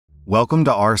Welcome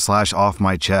to r/slash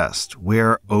Offmychest,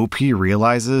 where OP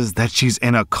realizes that she's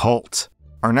in a cult.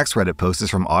 Our next Reddit post is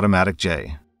from Automatic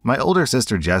J. My older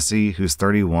sister Jessie, who's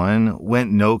 31,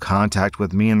 went no contact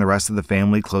with me and the rest of the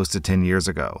family close to 10 years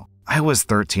ago. I was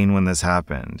 13 when this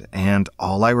happened, and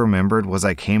all I remembered was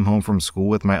I came home from school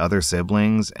with my other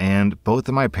siblings, and both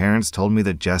of my parents told me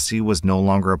that Jessie was no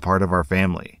longer a part of our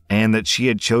family, and that she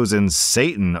had chosen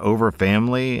Satan over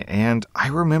family, and I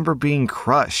remember being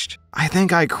crushed. I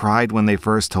think I cried when they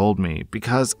first told me,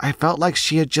 because I felt like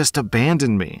she had just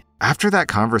abandoned me. After that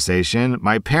conversation,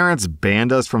 my parents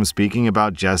banned us from speaking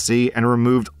about Jessie and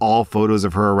removed all photos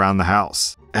of her around the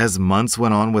house. As months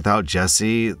went on without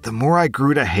Jessie, the more I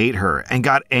grew to hate her and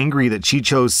got angry that she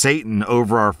chose Satan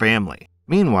over our family.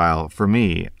 Meanwhile, for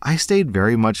me, I stayed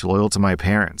very much loyal to my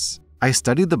parents. I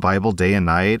studied the Bible day and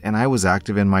night, and I was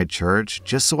active in my church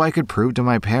just so I could prove to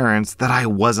my parents that I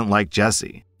wasn't like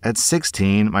Jessie. At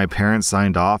 16, my parents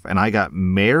signed off and I got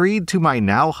married to my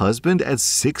now husband at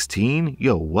 16?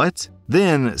 Yo, what?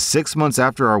 Then, 6 months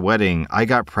after our wedding, I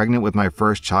got pregnant with my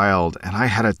first child and I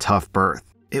had a tough birth.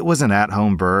 It was an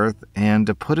at-home birth, and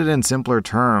to put it in simpler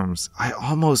terms, I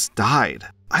almost died.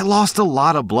 I lost a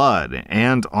lot of blood,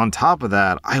 and on top of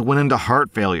that, I went into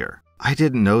heart failure. I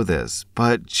didn't know this,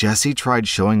 but Jessie tried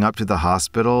showing up to the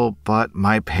hospital, but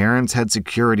my parents had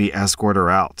security escort her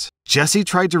out. Jessie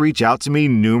tried to reach out to me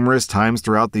numerous times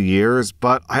throughout the years,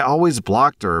 but I always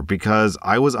blocked her because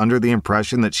I was under the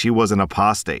impression that she was an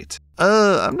apostate.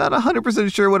 I'm not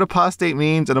 100% sure what apostate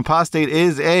means. An apostate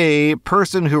is a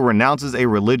person who renounces a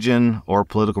religion or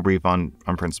political belief on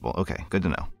principle. Okay, good to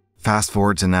know. Fast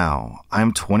forward to now.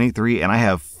 I'm 23 and I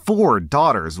have 4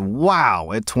 daughters.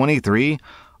 Wow, at 23?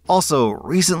 Also,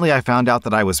 recently I found out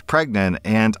that I was pregnant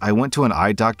and I went to an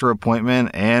eye doctor appointment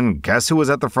and guess who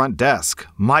was at the front desk?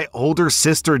 My older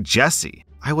sister Jessie.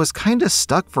 I was kinda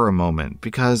stuck for a moment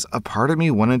because a part of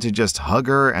me wanted to just hug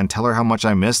her and tell her how much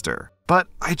I missed her. But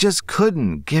I just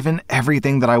couldn't, given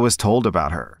everything that I was told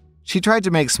about her. She tried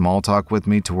to make small talk with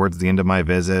me towards the end of my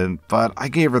visit, but I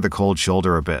gave her the cold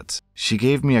shoulder a bit. She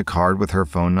gave me a card with her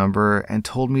phone number and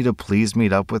told me to please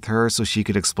meet up with her so she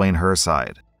could explain her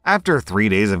side. After 3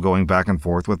 days of going back and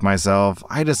forth with myself,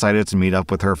 I decided to meet up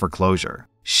with her for closure.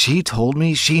 She told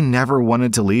me she never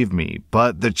wanted to leave me,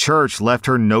 but the church left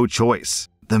her no choice.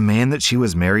 The man that she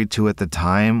was married to at the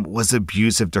time was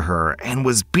abusive to her and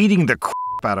was beating the crap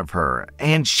out of her,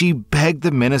 and she begged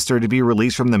the minister to be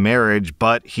released from the marriage,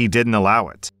 but he didn't allow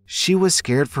it. She was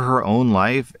scared for her own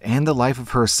life and the life of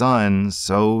her son,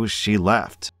 so she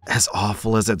left. As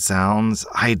awful as it sounds,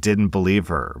 I didn't believe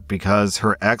her, because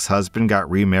her ex-husband got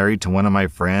remarried to one of my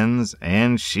friends,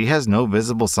 and she has no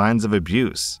visible signs of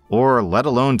abuse, or let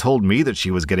alone told me that she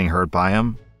was getting hurt by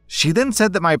him. She then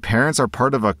said that my parents are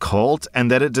part of a cult and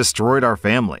that it destroyed our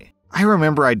family. I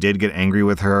remember I did get angry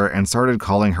with her and started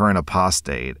calling her an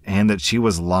apostate and that she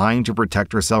was lying to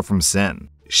protect herself from sin.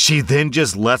 She then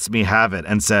just lets me have it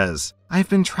and says, "I've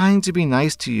been trying to be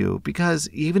nice to you because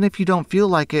even if you don't feel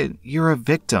like it, you're a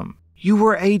victim. You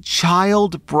were a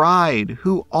child bride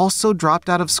who also dropped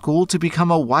out of school to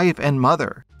become a wife and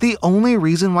mother. The only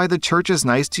reason why the church is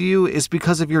nice to you is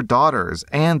because of your daughters,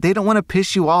 and they don't want to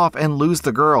piss you off and lose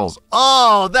the girls."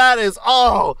 Oh,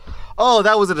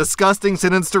 that was a disgusting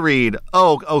sentence to read.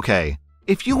 Oh, okay.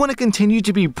 If you want to continue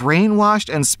to be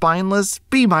brainwashed and spineless,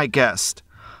 be my guest.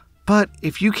 But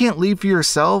if you can't leave for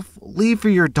yourself, leave for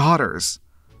your daughters.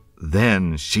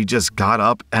 Then she just got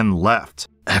up and left.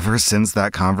 Ever since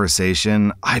that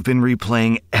conversation, I've been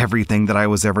replaying everything that I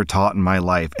was ever taught in my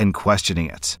life and questioning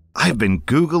it. I've been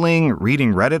Googling,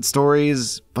 reading Reddit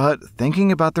stories, but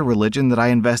thinking about the religion that I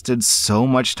invested so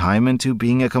much time into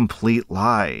being a complete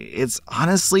lie, it's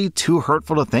honestly too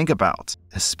hurtful to think about.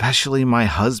 Especially my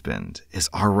husband. Is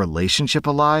our relationship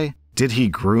a lie? Did he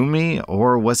groom me,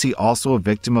 or was he also a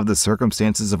victim of the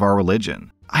circumstances of our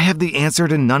religion? I have the answer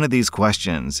to none of these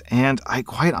questions, and I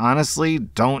quite honestly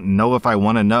don't know if I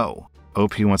want to know.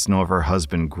 OP wants to know if her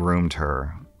husband groomed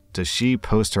her. Does she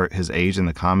post his age in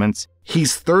the comments?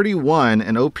 He's 31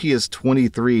 and OP is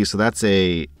 23, so that's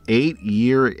a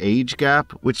 8-year age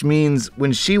gap, which means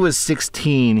when she was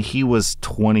 16, he was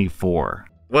 24.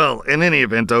 Well, in any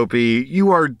event, OP,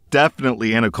 you are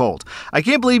definitely in a cult. I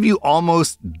can't believe you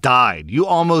almost died. You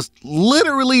almost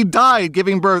literally died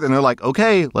giving birth, and they're like,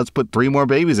 okay, let's put 3 more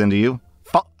babies into you.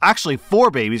 Actually,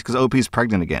 4 babies, because OP's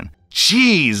pregnant again.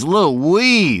 Jeez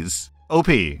Louise! OP,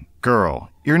 girl,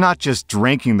 you're not just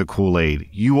drinking the Kool-Aid,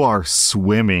 you are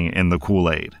swimming in the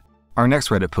Kool-Aid. Our next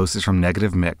Reddit post is from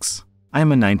Negative Mix.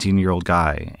 I'm a 19-year-old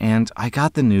guy, and I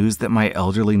got the news that my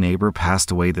elderly neighbor passed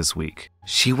away this week.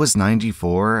 She was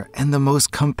 94 and the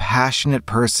most compassionate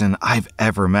person I've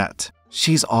ever met.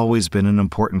 She's always been an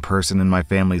important person in my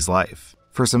family's life.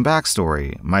 For some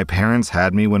backstory, my parents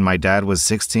had me when my dad was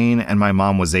 16 and my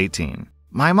mom was 18.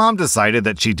 My mom decided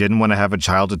that she didn't want to have a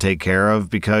child to take care of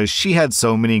because she had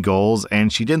so many goals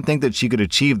and she didn't think that she could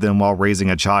achieve them while raising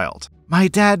a child. My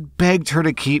dad begged her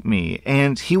to keep me,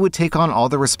 and he would take on all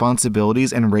the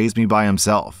responsibilities and raise me by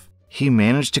himself. He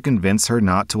managed to convince her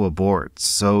not to abort,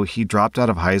 so he dropped out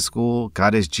of high school,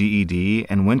 got his GED,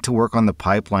 and went to work on the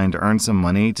pipeline to earn some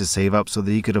money to save up so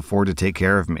that he could afford to take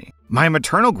care of me. My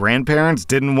maternal grandparents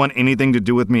didn't want anything to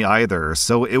do with me either,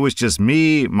 so it was just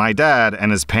me, my dad,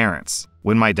 and his parents.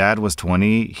 When my dad was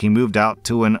 20, he moved out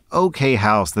to an okay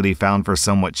house that he found for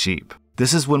somewhat cheap.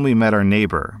 This is when we met our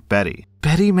neighbor, Betty.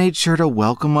 Betty made sure to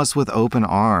welcome us with open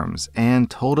arms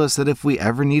and told us that if we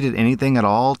ever needed anything at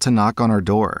all, to knock on our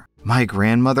door. My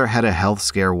grandmother had a health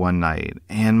scare one night,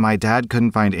 and my dad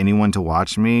couldn't find anyone to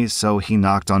watch me, so he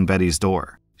knocked on Betty's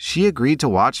door. She agreed to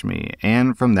watch me,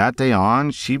 and from that day on,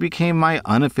 she became my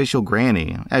unofficial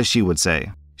granny, as she would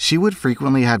say. She would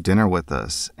frequently have dinner with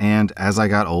us, and as I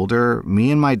got older,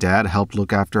 me and my dad helped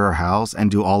look after our house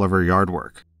and do all of her yard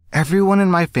work. Everyone in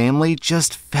my family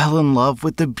just fell in love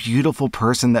with the beautiful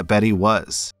person that Betty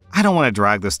was. I don't want to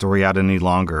drag the story out any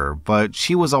longer, but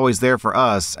she was always there for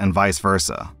us and vice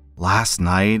versa. Last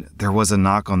night, there was a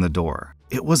knock on the door.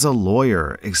 It was a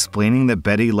lawyer explaining that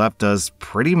Betty left us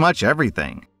pretty much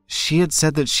everything. She had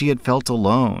said that she had felt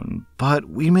alone, but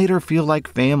we made her feel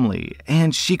like family,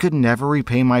 and she could never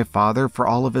repay my father for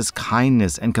all of his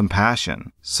kindness and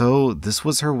compassion. So this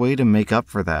was her way to make up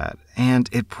for that, and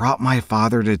it brought my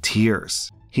father to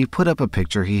tears. He put up a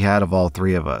picture he had of all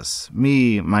three of us,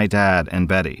 me, my dad, and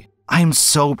Betty. I'm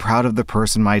so proud of the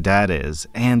person my dad is,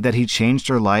 and that he changed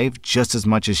her life just as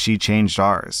much as she changed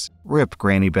ours. Rip,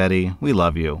 Granny Betty, we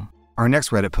love you. Our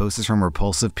next Reddit post is from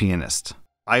Repulsive Pianist.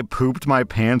 I pooped my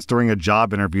pants during a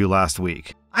job interview last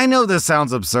week. I know this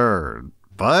sounds absurd,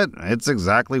 but it's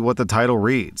exactly what the title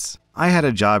reads. I had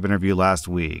a job interview last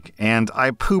week, and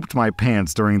I pooped my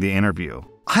pants during the interview.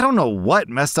 I don't know what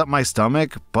messed up my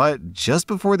stomach, but just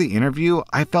before the interview,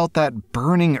 I felt that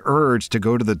burning urge to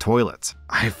go to the toilet.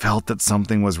 I felt that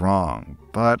something was wrong,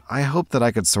 but I hoped that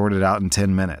I could sort it out in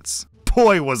 10 minutes.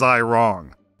 Boy, was I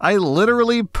wrong. I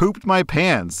literally pooped my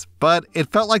pants, but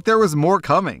it felt like there was more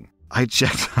coming. I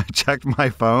checked my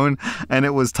phone, and it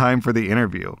was time for the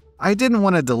interview. I didn't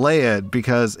want to delay it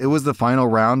because it was the final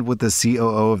round with the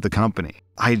COO of the company.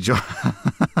 I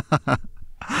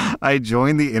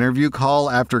joined the interview call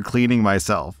after cleaning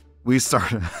myself. We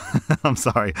started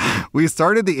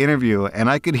the interview, and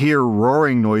I could hear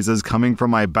roaring noises coming from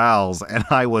my bowels, and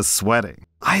I was sweating.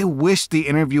 I wished the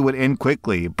interview would end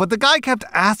quickly, but the guy kept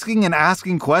asking and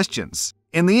asking questions.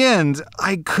 In the end,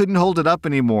 I couldn't hold it up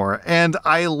anymore, and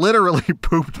I literally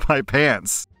pooped my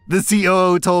pants. The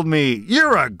COO told me,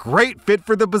 "You're a great fit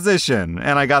for the position,"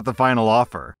 and I got the final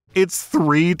offer. It's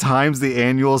 3 times the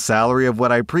annual salary of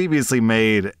what I previously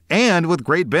made, and with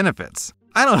great benefits.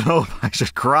 I don't know if I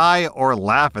should cry or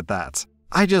laugh at that.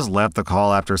 I just left the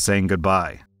call after saying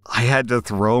goodbye. I had to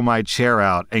throw my chair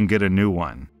out and get a new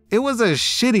one. It was a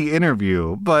shitty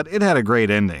interview, but it had a great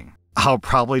ending. I'll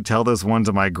probably tell this one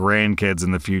to my grandkids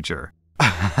in the future.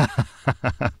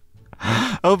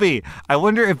 Opie, I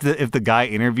wonder if the guy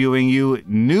interviewing you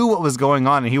knew what was going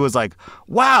on and he was like,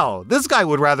 "Wow, this guy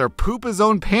would rather poop his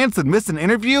own pants than miss an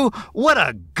interview? What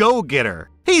a go-getter.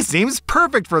 He seems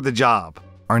perfect for the job."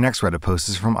 Our next Reddit post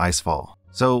is from Icefall.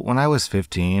 So when I was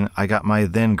 15, I got my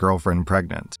then girlfriend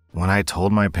pregnant. When I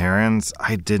told my parents,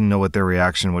 I didn't know what their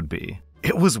reaction would be.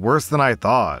 It was worse than I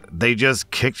thought. They just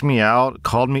kicked me out,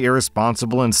 called me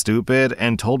irresponsible and stupid,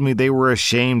 and told me they were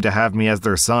ashamed to have me as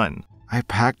their son. I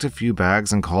packed a few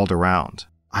bags and called around.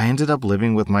 I ended up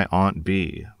living with my Aunt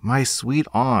B, my sweet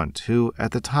aunt, who at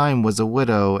the time was a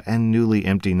widow and newly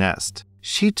empty nest.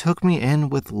 She took me in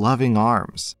with loving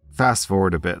arms. Fast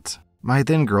forward a bit. My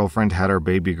then girlfriend had our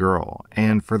baby girl,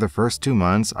 and for the first 2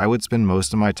 months, I would spend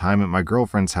most of my time at my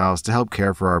girlfriend's house to help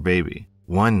care for our baby.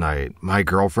 One night, my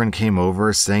girlfriend came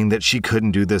over saying that she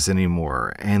couldn't do this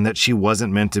anymore, and that she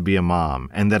wasn't meant to be a mom,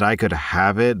 and that I could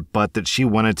have it, but that she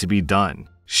wanted to be done.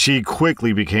 She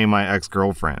quickly became my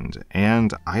ex-girlfriend,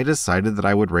 and I decided that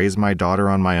I would raise my daughter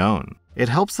on my own. It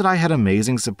helps that I had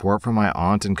amazing support from my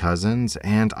aunt and cousins,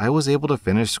 and I was able to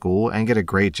finish school and get a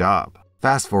great job.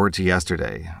 Fast forward to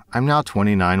yesterday. I'm now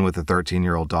 29 with a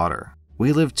 13-year-old daughter.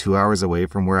 We live 2 hours away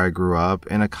from where I grew up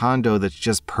in a condo that's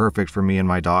just perfect for me and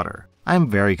my daughter. I'm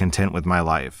very content with my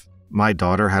life. My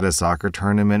daughter had a soccer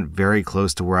tournament very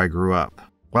close to where I grew up.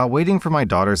 While waiting for my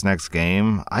daughter's next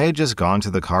game, I had just gone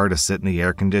to the car to sit in the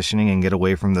air conditioning and get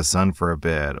away from the sun for a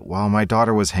bit while my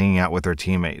daughter was hanging out with her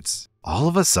teammates. All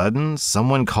of a sudden,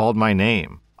 someone called my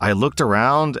name. I looked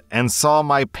around and saw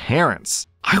my parents.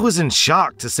 I was in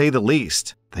shock, to say the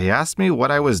least. They asked me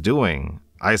what I was doing.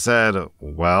 I said,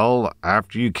 well,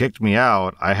 after you kicked me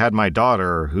out, I had my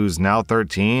daughter, who's now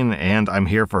 13, and I'm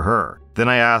here for her. Then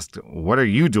I asked, what are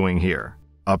you doing here?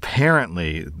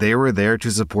 Apparently, they were there to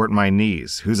support my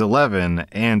niece, who's 11,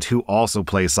 and who also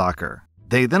plays soccer.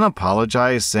 They then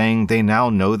apologized, saying they now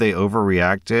know they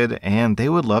overreacted, and they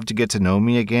would love to get to know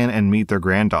me again and meet their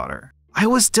granddaughter. I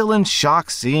was still in shock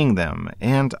seeing them,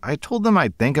 and I told them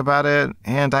I'd think about it,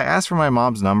 and I asked for my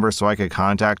mom's number so I could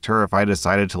contact her if I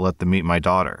decided to let them meet my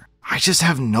daughter. I just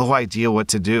have no idea what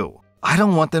to do. I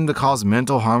don't want them to cause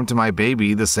mental harm to my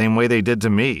baby the same way they did to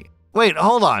me. Wait,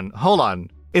 hold on.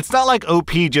 It's not like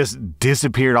OP just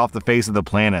disappeared off the face of the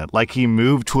planet, like he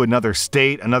moved to another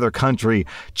state, another country,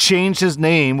 changed his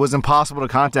name, was impossible to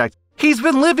contact. He's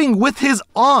been living with his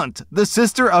aunt, the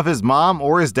sister of his mom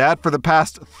or his dad, for the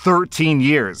past 13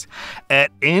 years.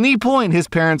 At any point, his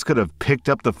parents could have picked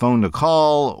up the phone to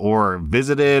call, or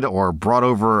visited, or brought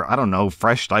over,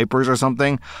 fresh diapers or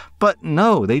something. But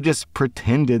no, they just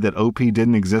pretended that OP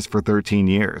didn't exist for 13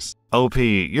 years. OP,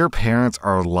 your parents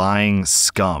are lying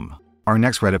scum. Our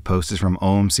next Reddit post is from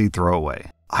OMC Throwaway.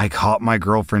 I caught my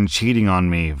girlfriend cheating on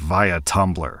me via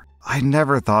Tumblr. I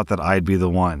never thought that I'd be the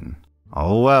one.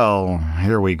 Oh well,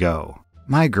 here we go.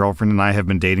 My girlfriend and I have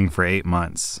been dating for 8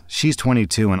 months. She's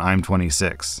 22 and I'm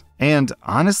 26. And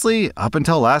honestly, up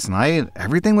until last night,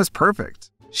 everything was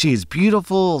perfect. She's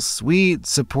beautiful, sweet,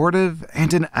 supportive,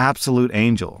 and an absolute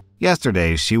angel.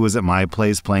 Yesterday, she was at my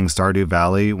place playing Stardew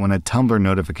Valley when a Tumblr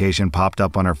notification popped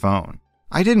up on her phone.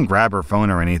 I didn't grab her phone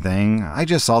or anything, I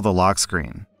just saw the lock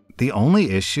screen. The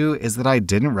only issue is that I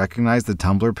didn't recognize the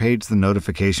Tumblr page the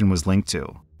notification was linked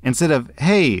to. Instead of,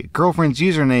 hey, girlfriend's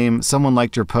username, someone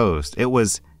liked your post, it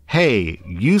was, hey,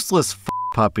 useless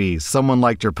puppy, someone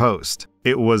liked your post.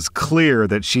 It was clear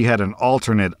that she had an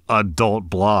alternate adult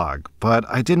blog, but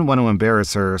I didn't want to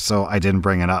embarrass her, so I didn't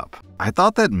bring it up. I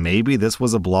thought that maybe this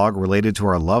was a blog related to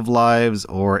our love lives,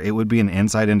 or it would be an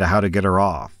insight into how to get her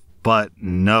off. But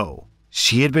no.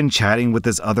 She had been chatting with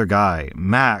this other guy,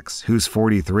 Max, who's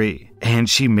 43, and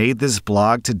she made this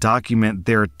blog to document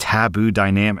their taboo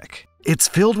dynamic. It's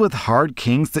filled with hard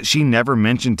kinks that she never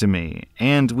mentioned to me,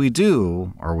 and we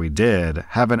did,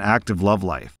 have an active love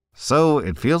life. So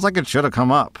it feels like it should have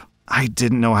come up. I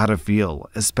didn't know how to feel,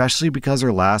 especially because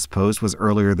her last post was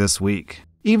earlier this week.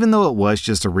 Even though it was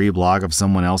just a reblog of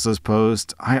someone else's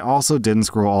post, I also didn't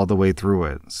scroll all the way through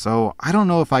it, so I don't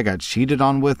know if I got cheated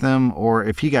on with him or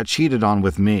if he got cheated on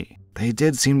with me. They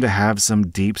did seem to have some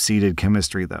deep-seated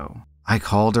chemistry though. I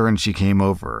called her and she came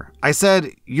over. I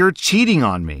said, "You're cheating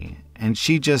on me," and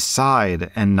she just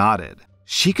sighed and nodded.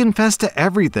 She confessed to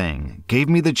everything, gave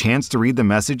me the chance to read the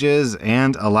messages,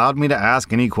 and allowed me to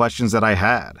ask any questions that I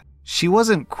had. She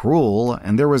wasn't cruel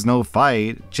and there was no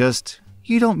fight, just,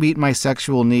 "You don't meet my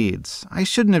sexual needs. I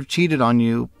shouldn't have cheated on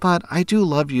you, but I do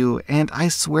love you, and I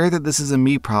swear that this is a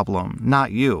me problem,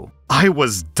 not you." I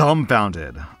was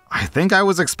dumbfounded. I think I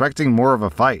was expecting more of a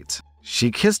fight.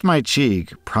 She kissed my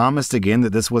cheek, promised again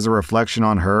that this was a reflection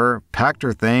on her, packed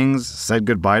her things, said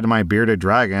goodbye to my bearded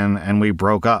dragon, and we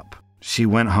broke up. She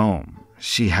went home.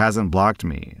 She hasn't blocked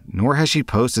me, nor has she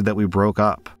posted that we broke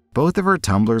up. Both of her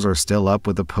Tumblrs are still up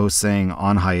with a post saying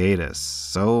on hiatus,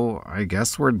 so I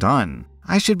guess we're done.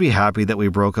 I should be happy that we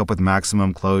broke up with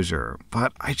maximum closure,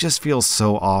 but I just feel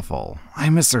so awful. I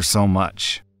miss her so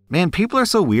much. Man, people are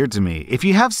so weird to me. If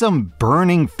you have some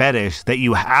burning fetish that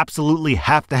you absolutely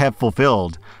have to have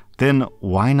fulfilled, then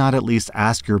why not at least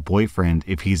ask your boyfriend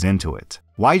if he's into it?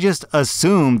 Why just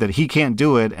assume that he can't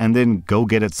do it and then go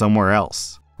get it somewhere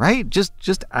else? Right?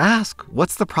 Just ask.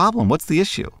 What's the problem? What's the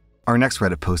issue? Our next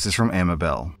Reddit post is from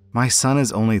Amabel. My son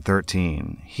is only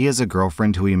 13. He has a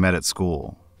girlfriend who he met at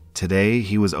school. Today,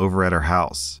 he was over at her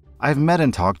house. I've met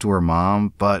and talked to her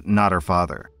mom, but not her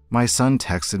father. My son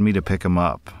texted me to pick him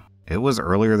up. It was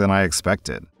earlier than I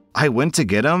expected. I went to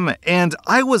get him, and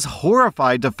I was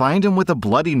horrified to find him with a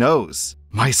bloody nose.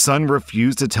 My son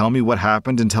refused to tell me what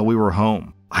happened until we were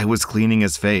home. I was cleaning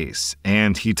his face,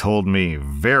 and he told me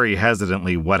very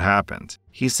hesitantly what happened.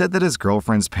 He said that his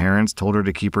girlfriend's parents told her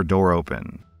to keep her door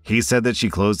open. He said that she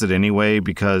closed it anyway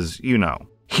because, you know.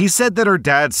 He said that her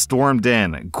dad stormed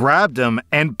in, grabbed him,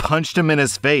 and punched him in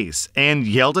his face, and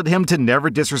yelled at him to never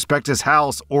disrespect his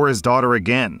house or his daughter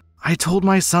again. I told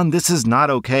my son this is not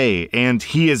okay, and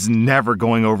he is never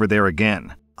going over there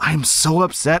again. I'm so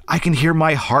upset I can hear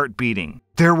my heart beating.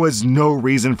 There was no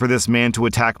reason for this man to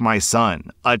attack my son,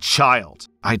 a child.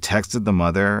 I texted the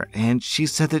mother, and she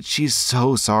said that she's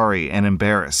so sorry and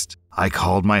embarrassed. I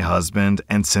called my husband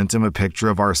and sent him a picture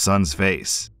of our son's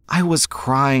face. I was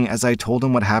crying as I told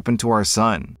him what happened to our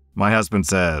son. My husband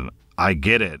said, I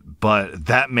get it, but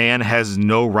that man has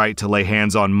no right to lay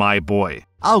hands on my boy.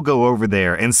 I'll go over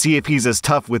there and see if he's as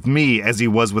tough with me as he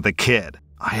was with a kid.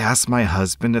 I asked my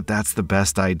husband if that's the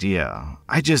best idea.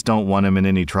 I just don't want him in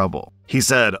any trouble. He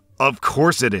said, of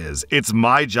course it is. It's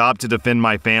my job to defend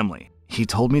my family. He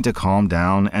told me to calm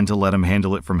down and to let him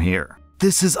handle it from here.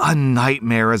 This is a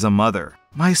nightmare as a mother.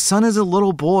 My son is a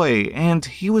little boy, and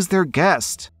he was their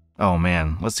guest. Oh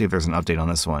man, let's see if there's an update on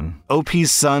this one.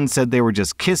 OP's son said they were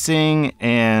just kissing,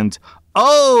 and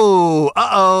OP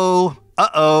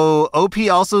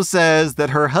also says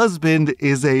that her husband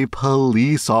is a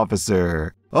police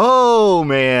officer. Oh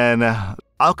man.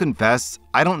 I'll confess,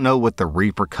 I don't know what the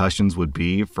repercussions would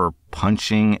be for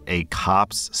punching a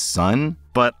cop's son,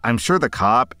 but I'm sure the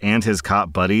cop and his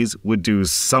cop buddies would do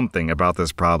something about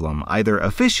this problem, either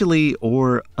officially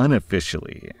or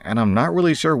unofficially, and I'm not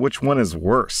really sure which one is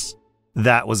worse.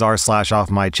 That was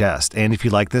rSlash, and if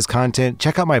you like this content,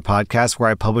 check out my podcast where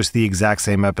I publish the exact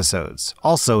same episodes.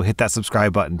 Also, hit that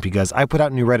subscribe button because I put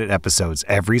out new Reddit episodes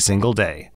every single day.